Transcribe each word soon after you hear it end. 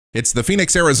It's the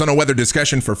Phoenix, Arizona weather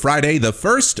discussion for Friday, the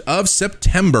 1st of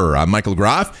September. I'm Michael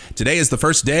Groff. Today is the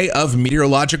first day of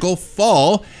meteorological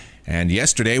fall. And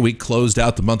yesterday we closed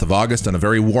out the month of August on a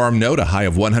very warm note, a high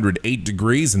of 108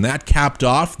 degrees, and that capped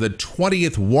off the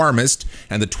 20th warmest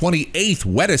and the 28th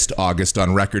wettest August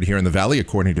on record here in the Valley,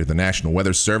 according to the National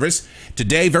Weather Service.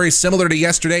 Today, very similar to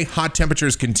yesterday, hot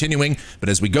temperatures continuing, but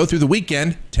as we go through the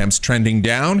weekend, temps trending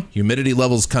down, humidity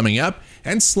levels coming up,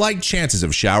 and slight chances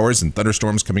of showers and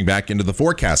thunderstorms coming back into the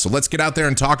forecast. So let's get out there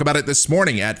and talk about it this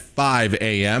morning at 5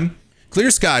 a.m. Clear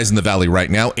skies in the valley right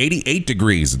now, 88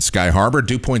 degrees at Sky Harbor,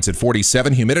 dew points at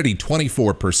 47, humidity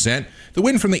 24%, the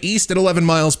wind from the east at 11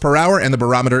 miles per hour, and the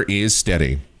barometer is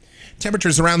steady.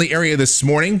 Temperatures around the area this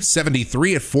morning,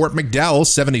 73 at Fort McDowell,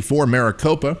 74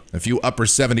 Maricopa, a few upper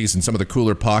 70s in some of the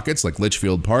cooler pockets like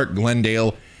Litchfield Park,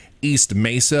 Glendale, East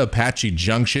Mesa, Apache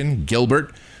Junction,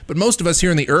 Gilbert, but most of us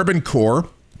here in the urban core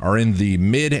are in the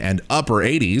mid and upper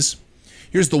 80s.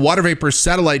 Here's the water vapor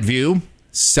satellite view.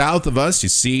 South of us, you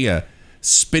see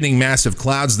spinning massive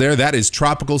clouds there. That is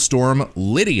Tropical Storm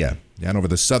Lydia down over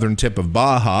the southern tip of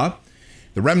Baja.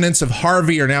 The remnants of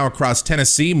Harvey are now across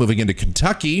Tennessee, moving into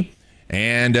Kentucky,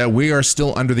 and we are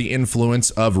still under the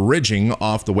influence of ridging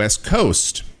off the west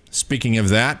coast. Speaking of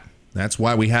that, that's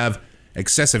why we have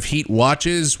excessive heat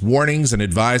watches, warnings, and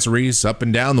advisories up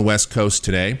and down the west coast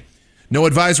today. No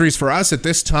advisories for us at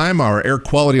this time. Our air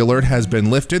quality alert has been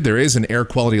lifted. There is an air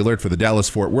quality alert for the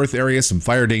Dallas-Fort Worth area, some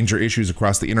fire danger issues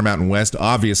across the Intermountain West,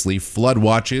 obviously flood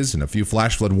watches and a few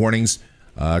flash flood warnings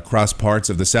across parts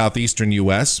of the southeastern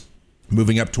U.S.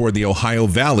 Moving up toward the Ohio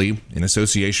Valley in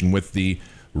association with the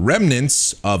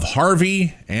remnants of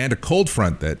Harvey and a cold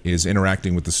front that is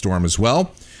interacting with the storm as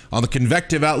well. On the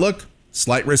convective outlook,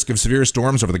 slight risk of severe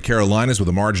storms over the Carolinas with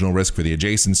a marginal risk for the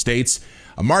adjacent states.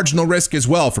 A marginal risk as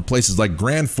well for places like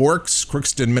Grand Forks,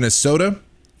 Crookston, Minnesota,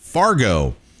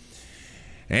 Fargo.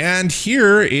 And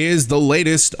here is the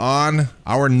latest on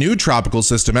our new tropical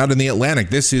system out in the Atlantic.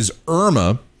 This is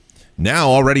Irma, now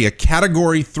already a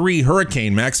Category 3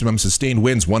 hurricane, maximum sustained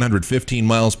winds 115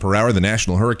 miles per hour. The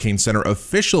National Hurricane Center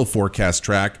official forecast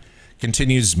track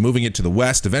continues moving it to the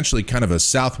west, eventually kind of a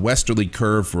southwesterly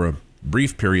curve for a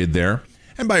brief period there.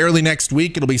 And by early next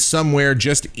week, it'll be somewhere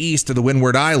just east of the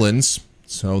Windward Islands.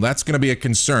 So that's going to be a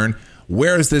concern.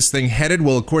 Where is this thing headed?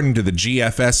 Well, according to the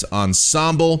GFS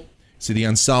ensemble, see the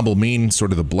ensemble mean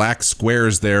sort of the black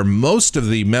squares there. Most of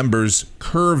the members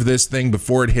curve this thing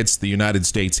before it hits the United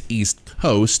States East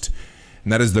Coast.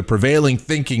 And that is the prevailing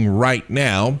thinking right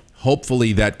now.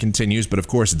 Hopefully that continues, but of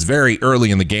course it's very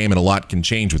early in the game and a lot can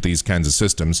change with these kinds of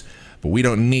systems. But we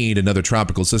don't need another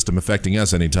tropical system affecting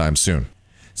us anytime soon.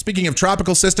 Speaking of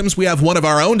tropical systems, we have one of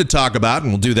our own to talk about,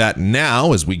 and we'll do that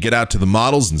now as we get out to the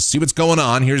models and see what's going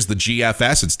on. Here's the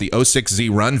GFS. It's the 06Z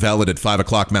run, valid at 5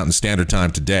 o'clock Mountain Standard Time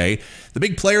today. The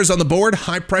big players on the board,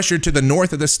 high pressure to the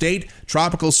north of the state,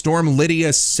 Tropical Storm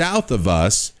Lydia south of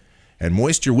us, and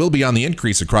moisture will be on the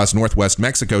increase across northwest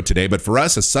Mexico today. But for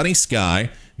us, a sunny sky,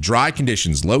 dry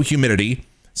conditions, low humidity,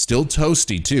 still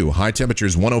toasty too. High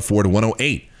temperatures 104 to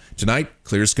 108. Tonight,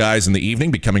 clear skies in the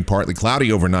evening, becoming partly cloudy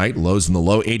overnight, lows in the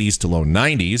low 80s to low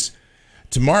 90s.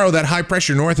 Tomorrow, that high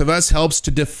pressure north of us helps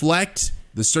to deflect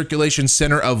the circulation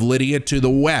center of Lydia to the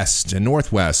west and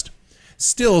northwest.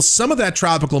 Still, some of that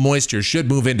tropical moisture should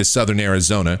move into southern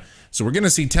Arizona, so we're going to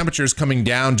see temperatures coming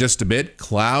down just a bit,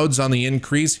 clouds on the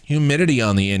increase, humidity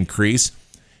on the increase,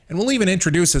 and we'll even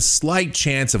introduce a slight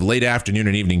chance of late afternoon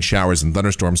and evening showers and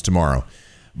thunderstorms tomorrow.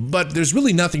 But there's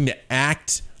really nothing to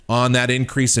act on that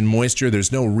increase in moisture.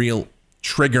 There's no real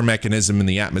trigger mechanism in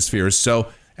the atmosphere. So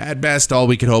at best, all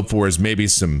we could hope for is maybe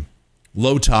some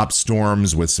low top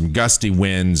storms with some gusty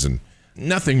winds and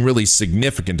nothing really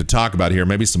significant to talk about here.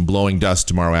 Maybe some blowing dust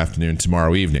tomorrow afternoon,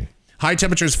 tomorrow evening. High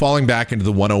temperatures falling back into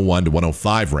the 101 to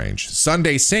 105 range.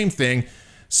 Sunday, same thing.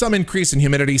 Some increase in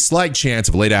humidity, slight chance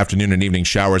of late afternoon and evening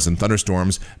showers and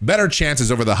thunderstorms. Better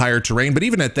chances over the higher terrain, but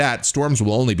even at that, storms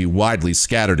will only be widely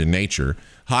scattered in nature.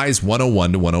 Highs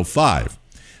 101 to 105.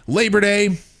 Labor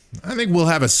Day, I think we'll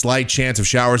have a slight chance of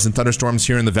showers and thunderstorms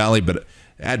here in the valley, but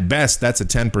at best, that's a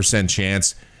 10%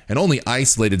 chance, and only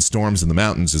isolated storms in the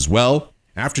mountains as well.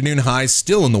 Afternoon highs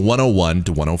still in the 101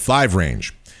 to 105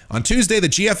 range. On Tuesday, the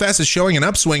GFS is showing an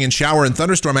upswing in shower and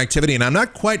thunderstorm activity, and I'm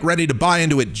not quite ready to buy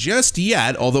into it just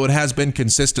yet, although it has been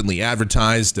consistently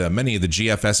advertised. Many of the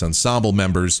GFS ensemble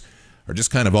members are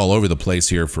just kind of all over the place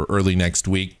here for early next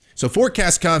week. So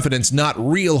forecast confidence not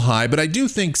real high, but I do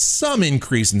think some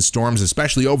increase in storms,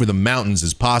 especially over the mountains,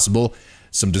 is possible.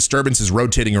 Some disturbances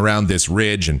rotating around this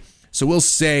ridge, and So we'll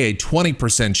say a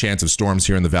 20% chance of storms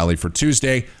here in the valley for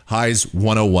Tuesday, highs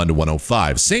 101 to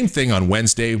 105. Same thing on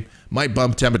Wednesday, might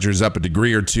bump temperatures up a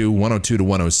degree or two, 102 to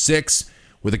 106,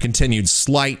 with a continued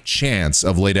slight chance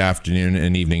of late afternoon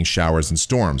and evening showers and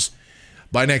storms.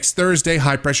 By next Thursday,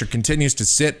 high pressure continues to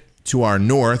sit to our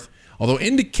north, although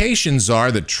indications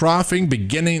are that troughing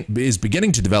is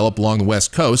beginning to develop along the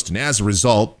west coast, and as a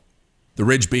result, the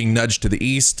ridge being nudged to the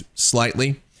east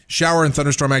slightly. Shower and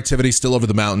thunderstorm activity still over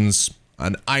the mountains.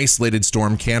 An isolated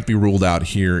storm can't be ruled out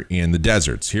here in the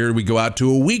deserts. Here we go out to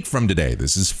a week from today.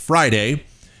 This is Friday,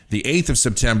 the 8th of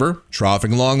September,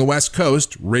 troughing along the west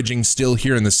coast, ridging still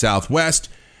here in the southwest.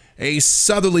 A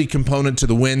southerly component to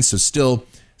the wind, so still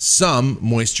some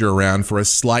moisture around for a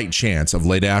slight chance of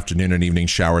late afternoon and evening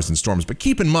showers and storms. But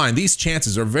keep in mind, these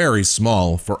chances are very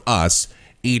small for us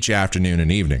each afternoon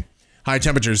and evening. High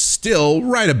temperatures still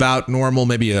right about normal,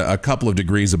 maybe a couple of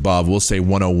degrees above. We'll say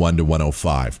 101 to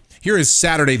 105. Here is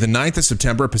Saturday, the 9th of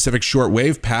September, Pacific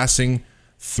shortwave passing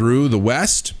through the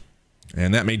west.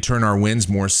 And that may turn our winds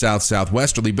more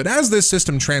south-southwesterly. But as this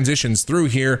system transitions through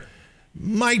here,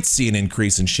 might see an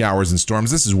increase in showers and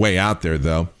storms. This is way out there,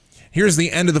 though. Here's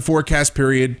the end of the forecast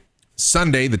period,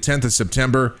 Sunday, the 10th of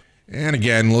September. And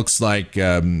again, looks like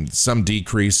some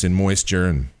decrease in moisture,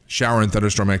 and shower and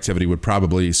thunderstorm activity would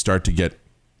probably start to get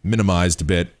minimized a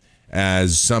bit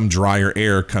as some drier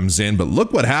air comes in. But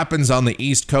look what happens on the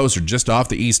East Coast, or just off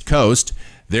the East Coast.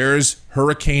 There's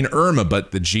Hurricane Irma,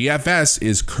 but the GFS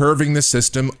is curving the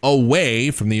system away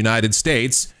from the United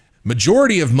States.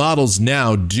 Majority of models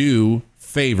now do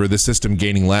favor the system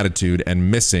gaining latitude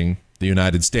and missing the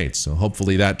United States. So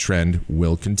hopefully that trend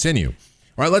will continue.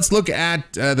 All right, let's look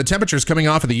at the temperatures coming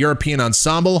off of the European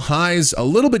ensemble. Highs a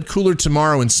little bit cooler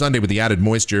tomorrow and Sunday with the added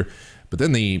moisture, but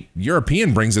then the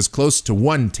European brings us close to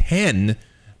 110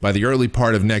 by the early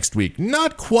part of next week.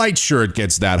 Not quite sure it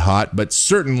gets that hot, but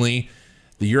certainly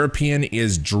the European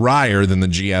is drier than the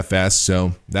GFS,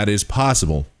 so that is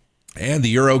possible. And the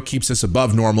Euro keeps us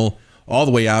above normal all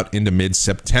the way out into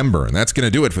mid-September. And that's going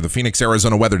to do it for the Phoenix,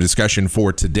 Arizona weather discussion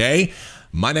for today.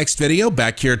 My next video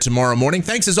back here tomorrow morning.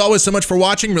 Thanks as always so much for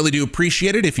watching. Really do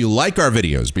appreciate it. If you like our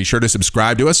videos, be sure to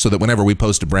subscribe to us so that whenever we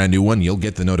post a brand new one, you'll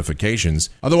get the notifications.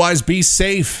 Otherwise, be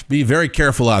safe. Be very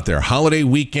careful out there. Holiday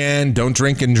weekend. Don't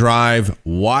drink and drive.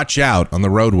 Watch out on the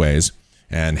roadways.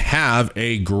 And have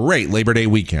a great Labor Day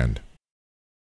weekend.